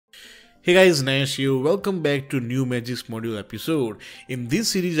Hey guys, Nash here. Welcome back to new Magisk Module episode. In this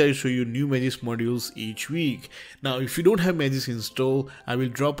series, I show you new Magisk modules each week. Now, if you don't have Magisk installed, I will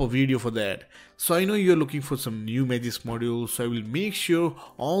drop a video for that. So I know you're looking for some new Magisk modules, so I will make sure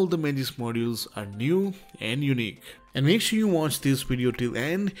all the Magisk modules are new and unique. And make sure you watch this video till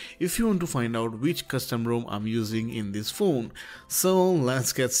end if you want to find out which custom ROM I'm using in this phone. So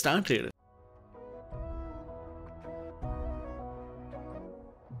let's get started.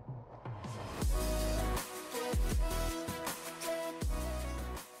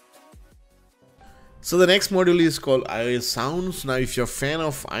 So the next module is called iOS Sounds. Now if you're a fan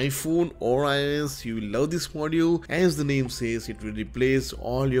of iPhone or iOS, you will love this module. As the name says, it will replace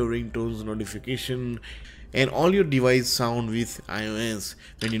all your ringtones, notification and all your device sound with iOS.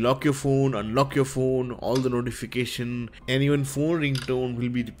 When you lock your phone, unlock your phone, all the notification and even phone ringtone will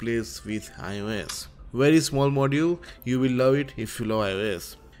be replaced with iOS. Very small module, you will love it if you love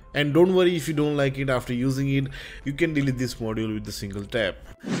iOS. And don't worry if you don't like it after using it, you can delete this module with a single tap.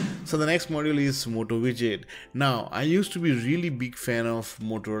 So the next module is MotoWidget. Now I used to be really big fan of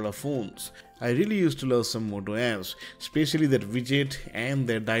Motorola phones. I really used to love some Moto apps, especially that widget and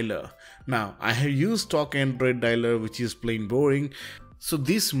their dialer. Now I have used stock Android dialer which is plain boring. So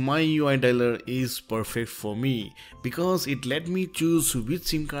this MIUI dialer is perfect for me because it let me choose which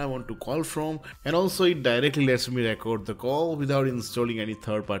SIM card I want to call from, and also it directly lets me record the call without installing any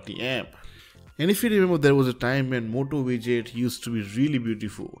third-party app. And if you remember, there was a time when MotoWidget used to be really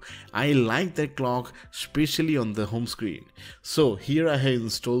beautiful. I like that clock, especially on the home screen. So here I have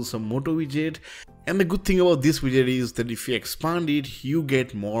installed some MotoWidget, and the good thing about this widget is that if you expand it, you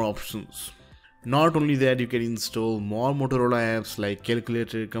get more options. Not only that, you can install more Motorola apps like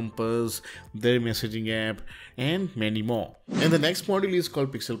calculator, compass, their messaging app and many more. And the next module is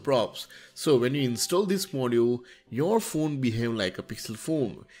called Pixel Props. So when you install this module, your phone behave like a Pixel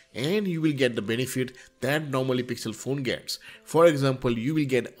phone and you will get the benefit that normally Pixel phone gets. For example, you will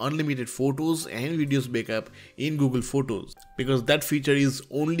get unlimited photos and videos backup in Google Photos because that feature is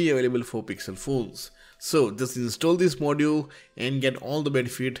only available for Pixel phones. So just install this module and get all the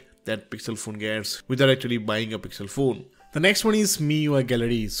benefit that Pixel phone gets without actually buying a Pixel phone. The next one is MIUI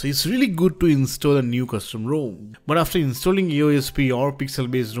Gallery. So it's really good to install a new custom ROM. But after installing EOSP or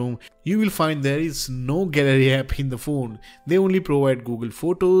Pixel based ROM, you will find there is no gallery app in the phone. They only provide Google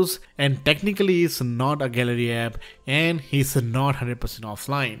Photos and technically it's not a gallery app and it's not 100%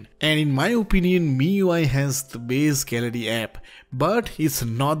 offline. And in my opinion, MIUI has the base gallery app, but it's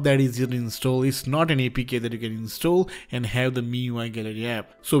not that easy to install. It's not an APK that you can install and have the MIUI Gallery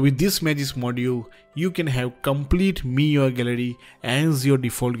app. So with this Magisk module, you can have complete MIUI Gallery as your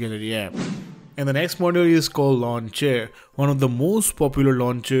default gallery app. And the next module is called Lawnchair, one of the most popular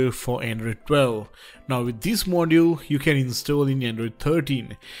launcher for Android 12. Now with this module, you can install in Android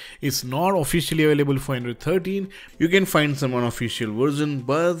 13. It's not officially available for Android 13. You can find some unofficial version,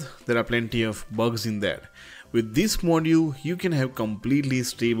 but there are plenty of bugs in that. With this module, you can have completely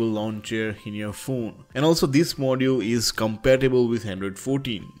stable Lawnchair in your phone. And also this module is compatible with Android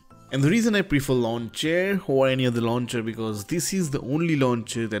 14. And the reason I prefer Lawnchair over any other launcher because this is the only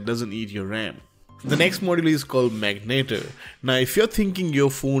launcher that doesn't eat your RAM. The next module is called Magnetor. Now if you're thinking your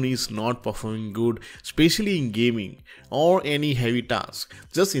phone is not performing good, especially in gaming or any heavy task,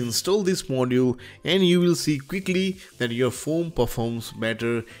 just install this module and you will see quickly that your phone performs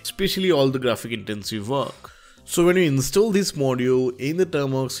better, especially all the graphic intensive work. So when you install this module, in the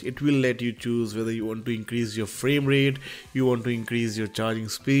termbox it will let you choose whether you want to increase your frame rate, you want to increase your charging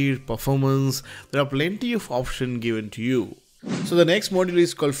speed, performance. There are plenty of options given to you. So the next module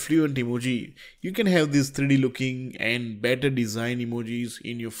is called Fluent Emoji. You can have these 3D looking and better design emojis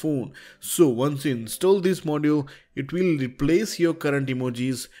in your phone. So once you install this module, it will replace your current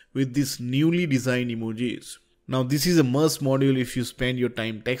emojis with these newly designed emojis. Now this is a must module if you spend your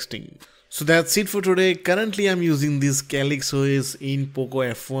time texting. So that's it for today. Currently I'm using this Calyx OS in Poco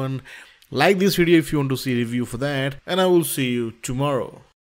F1. Like this video if you want to see a review for that, and I will see you tomorrow.